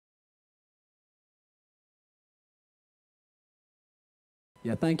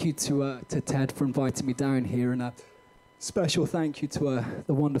Yeah, thank you to Ted for inviting me down here, and a special thank you to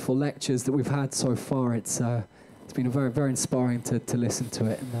the wonderful lectures that we've had so far. It's been very, very inspiring to listen to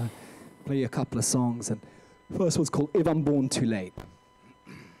it, and play a couple of songs. And the first one's called If I'm Born Too Late.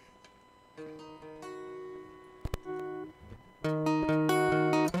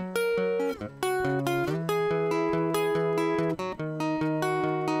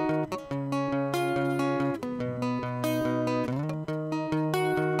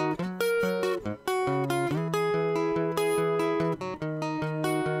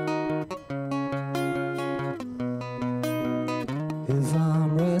 If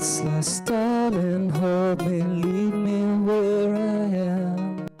I'm restless, darling, hold me, leave me where I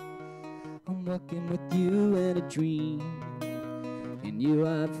am. I'm walking with you in a dream, and you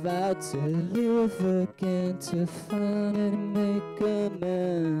I vowed to live again, to finally make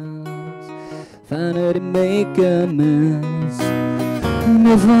amends, finally make amends. And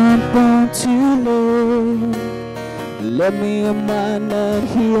if I'm born too late, let me unwind and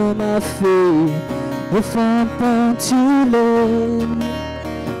heal my fate. If I'm born too late,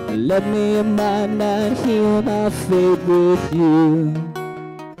 let me unwind and heal my fate with you.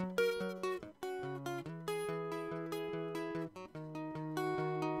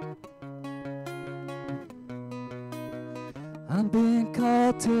 I'm being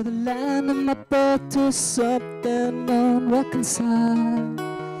called to the land of my birth, to something unreconciled,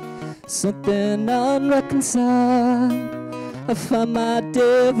 something unreconciled. I find my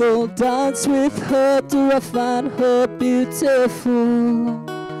devil, dance with her, do I find her beautiful?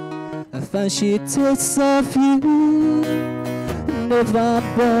 I find she tastes of you. And if I'm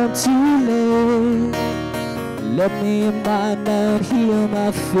born too late, let me unwind and heal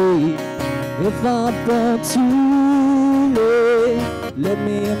my fate. If I'm born too late, let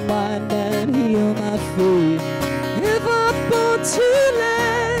me unwind and heal my fate. If I'm born too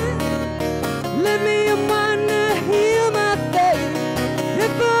late, let me unwind and heal my fate.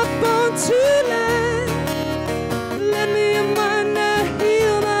 If I'm born too late, let me unwind and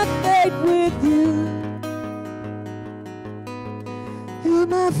heal my fate with you. Heal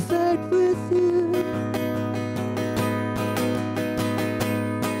my fate with you.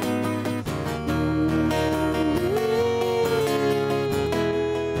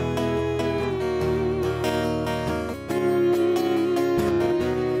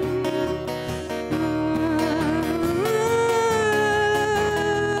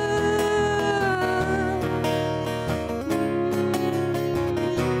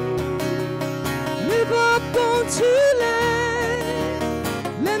 Too late,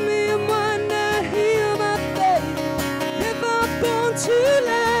 let me unwind and heal my fate. If I'm born too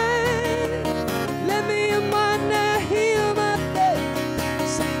late, let me unwind and heal my fate.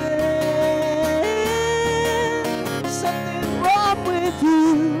 Something wrong with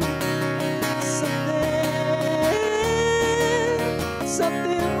you.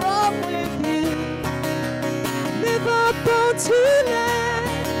 Something wrong with you. If I'm born too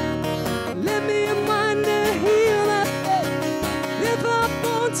late, let me unwind and heal my fate. If I'm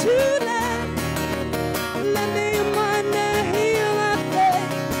born too late, let me unwind and heal my fate.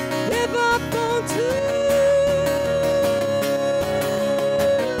 If I'm born too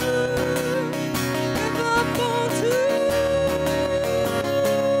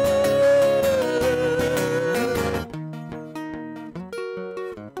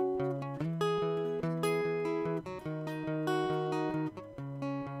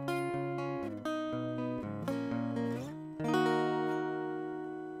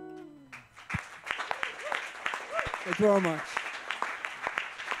Thank you very much.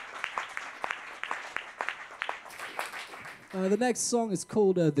 The next song is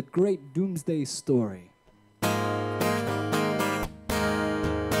called The Great Doomsday Story.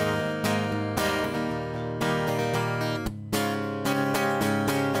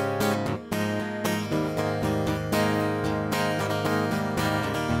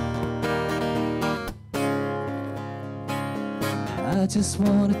 I just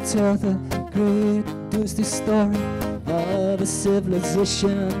want to tell the great doomsday story of a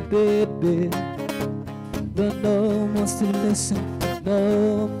civilization, baby. But no one wants to listen,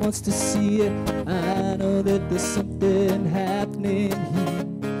 no one wants to see it. I know that there's something happening here.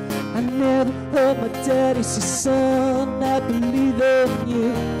 I never heard my daddy say, son, I believe in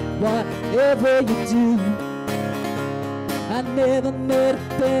you, whatever you do. I never made a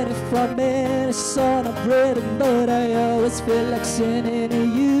penny from any son of bread, but I always feel like sinning to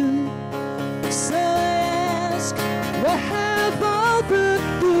you. So I ask, where have all the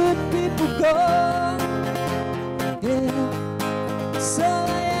good people gone? Yeah. So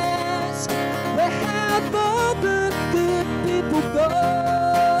I ask, where have all the good people gone?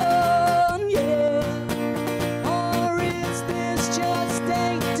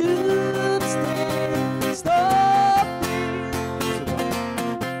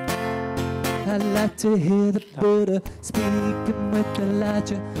 I like to hear the Buddha speaking with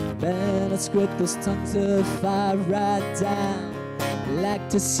Elijah. Manuscript, those tongues of fire right down. I like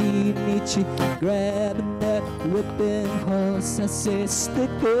to see Nietzsche grabbing that whipping horse. I say, stick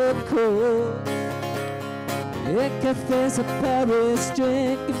the course. In cafes of Paris,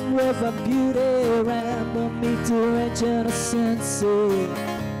 drinking river beauty, ramble me to range in a sensei.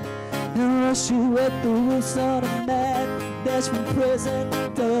 And rush you at the roofs on a mat. Dash from prison,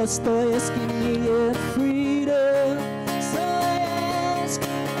 Dostoevsky, me and freedom. So I ask,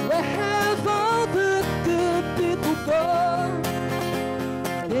 where have all the good people gone?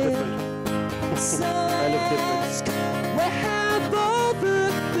 Yeah. So I ask, where have all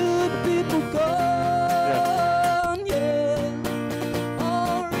the good people gone? Yeah.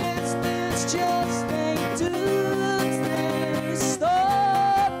 Or is this just a doomsday story?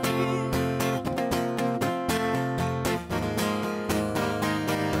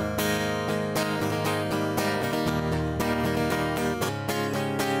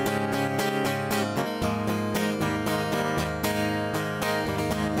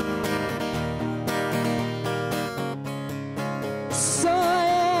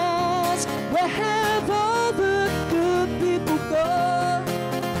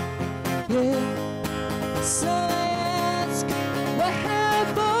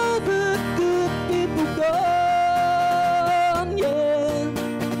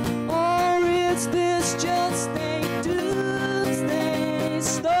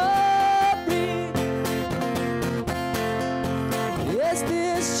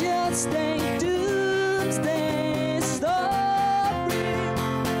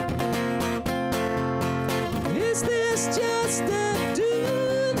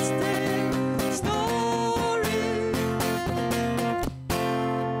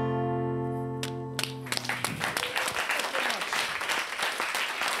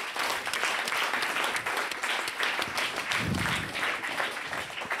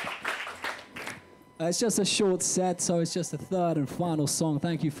 It's just a short set, so it's just a third and final song.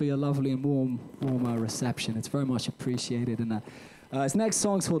 Thank you for your lovely and warm reception. It's very much appreciated. And his next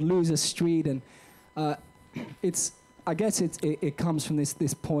song's called Loser Street, and I guess it comes from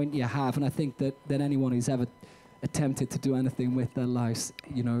this point you have, and I think that anyone who's ever attempted to do anything with their lives,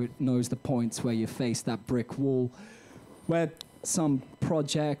 you know, knows the points where you face that brick wall, where some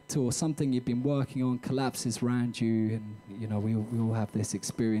project or something you've been working on collapses around you, and you know we all have this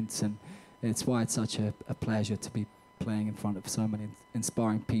experience, and it's why it's such a pleasure to be playing in front of so many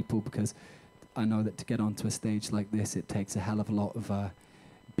inspiring people, because I know that to get onto a stage like this, it takes a hell of a lot of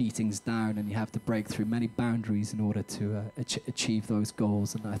beatings down, and you have to break through many boundaries in order to achieve those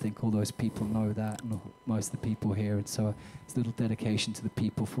goals. And I think all those people know that, and most of the people here. And so it's a little dedication to the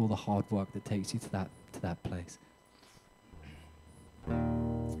people for all the hard work that takes you to that place.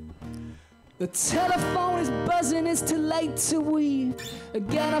 The telephone is buzzing, it's too late to weep.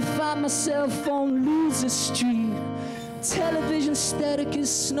 Again I find myself on Loser Street. Television static is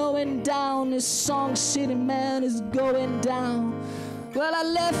snowing down. This Song City man is going down. Well, I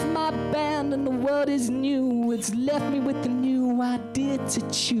left my band and the world is new. It's left me with a new idea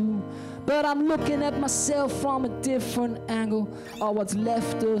to chew. But I'm looking at myself from a different angle. Or what's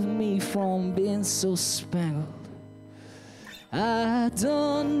left of me from being so spangled. I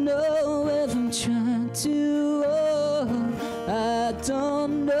don't know if I'm trying to, I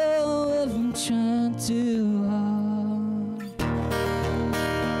don't know if I'm trying too hard.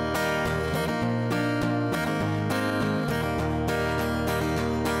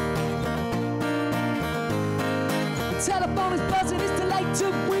 The telephone is buzzing, it's too late to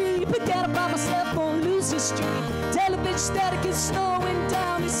weep. Again I find myself on Loser Street. Television static is snowing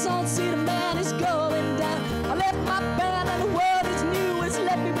down. This Song City man is going down. I left my band and the world is new. It's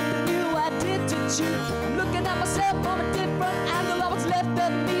left me with a new idea to choose. I'm looking at myself from a different angle. All what's left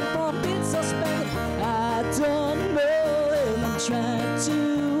of me from being so spangled. I don't know if I'm trying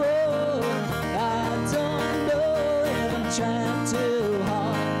to, I don't know if I'm trying too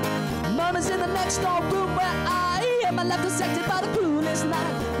hard. Mama's in the next door room where I am. My life dissected by the clueless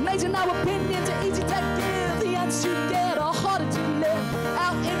night. Amazing how opinions are easy to give. The answers you get are harder to live.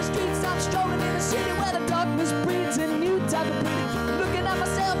 Out in the streets, I'm strolling in the city where the darkness breeds a new type of beauty. Looking at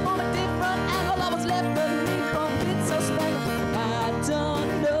myself from a different angle. All was left of me from being so spangled. I don't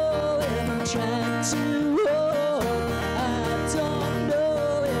know if I'm trying to, I don't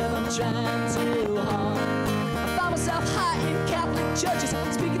know if I'm trying too hard. I found myself high in Catholic churches,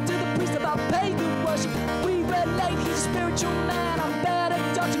 speaking to the priest about pagan worship. We relate, he's a spiritual man. I'm bad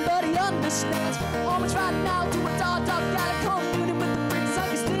at dodging, but he understands. Almost right now to a dark alley, communing with the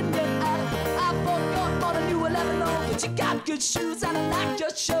British Indian alley. I forgot what I knew 11 on the but you got good shoes and I like your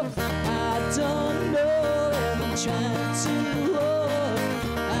show. I don't know if I'm trying too hard.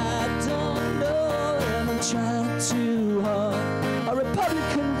 I don't know if I'm trying too hard. A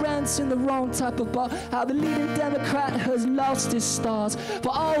Republican rants in the wrong type of bar. How the leading Democrat has lost his stars.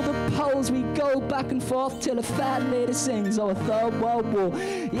 For all the polls we go back and forth till a fat lady sings of a Third World War.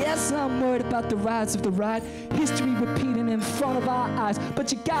 Yes, I'm worried about the rise of the right. History repeating in front of our eyes.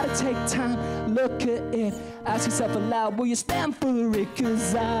 But you gotta take time, look at it. Ask yourself aloud, will you stand for it?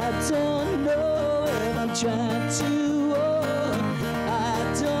 Cause I don't know if I'm trying too hard.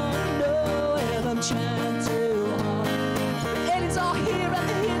 I don't know if I'm trying too hard. The aliens are here and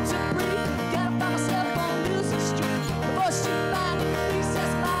they're here to breathe. Gotta find myself on Newson Street. The voice in mind,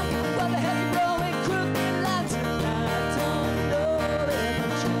 recess mind. Well, the heavy blowing crooked lines. I don't know if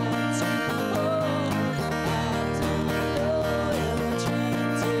I'm trying too hard. I don't know if I'm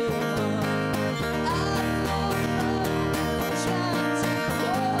trying too hard. I don't know if I'm trying too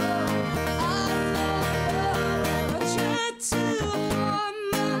hard. I don't know if I'm trying too hard,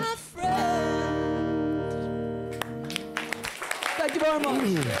 my friend. Thank you very much.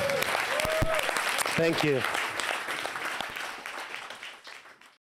 Thank you.